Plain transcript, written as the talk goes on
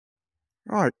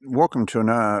Right, welcome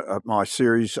to my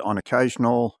series on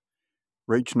occasional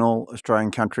regional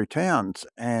Australian country towns.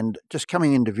 And just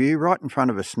coming into view right in front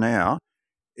of us now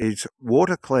is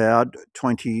Watercloud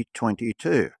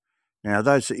 2022. Now,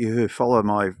 those of you who follow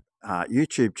my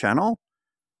YouTube channel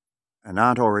and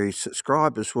aren't already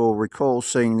subscribers will recall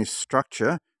seeing this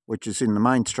structure, which is in the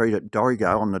main street at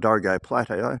Dorrigo on the Dorrigo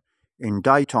Plateau, in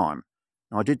daytime.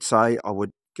 And I did say I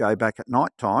would go back at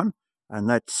night time, and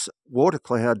that's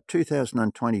Watercloud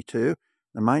 2022,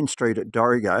 the main street at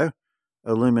Dorrigo,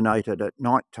 illuminated at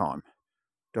night time.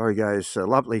 Dorrigo is a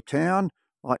lovely town.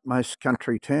 Like most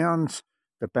country towns,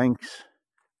 the banks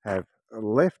have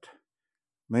left,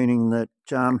 meaning that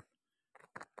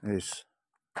there's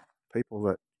people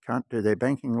that can't do their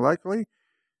banking locally.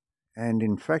 And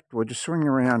in fact, we're just swinging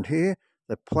around here,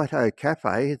 the Plateau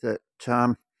Cafe that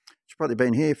it's probably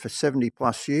been here for 70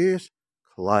 plus years,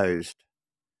 closed.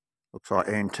 Looks like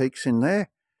antiques in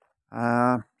there.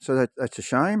 So that's a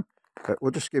shame. But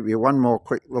we'll just give you one more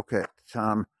quick look at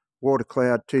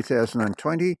Watercloud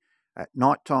 2020 at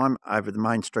night time over the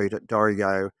main street at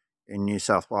Dorrigo in New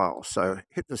South Wales. So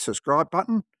hit the subscribe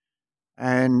button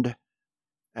and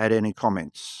add any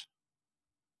comments.